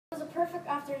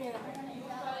afternoon.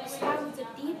 The sky was a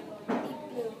deep, deep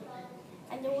blue,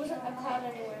 and there wasn't a cloud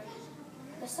anywhere.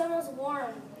 The sun was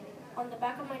warm on the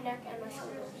back of my neck and my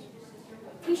shoulders.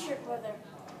 T-shirt weather,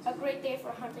 a great day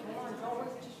for hunting and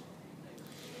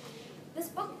This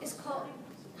book is called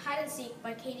Hide and Seek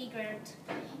by Katie Grant.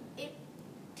 It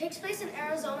takes place in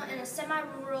Arizona in a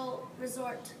semi-rural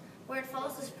resort where it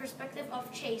follows the perspective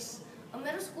of Chase, a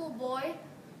middle school boy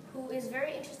who is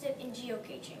very interested in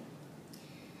geocaching.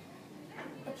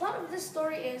 The plot of this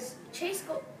story is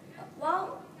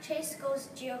while Chase goes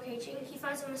geocaching, he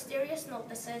finds a mysterious note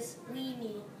that says, "We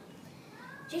me."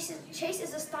 Chase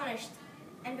is astonished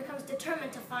and becomes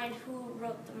determined to find who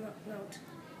wrote the note.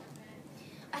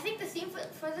 I think the theme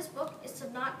for this book is to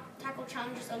not tackle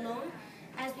challenges alone,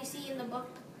 as we see in the book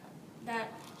that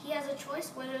he has a choice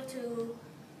whether to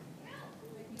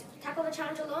tackle the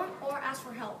challenge alone or ask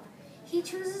for help. He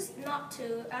chooses not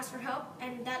to ask for help,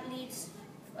 and that leads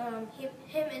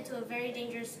him into a very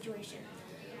dangerous situation.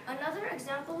 Another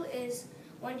example is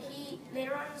when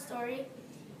later on in the story,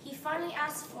 he finally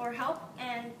asks for help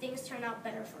and things turn out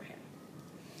better for him.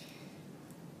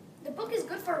 The book is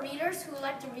good for readers who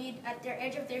like to read at their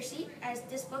edge of their seat, as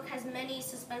this book has many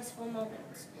suspenseful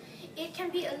moments. It can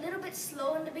be a little bit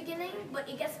slow in the beginning, but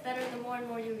it gets better the more and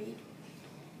more you read.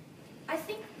 I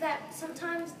think that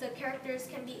sometimes the characters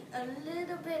can be a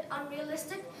little bit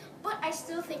unrealistic, but I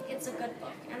still think it's a good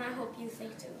book, and I hope you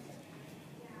think too.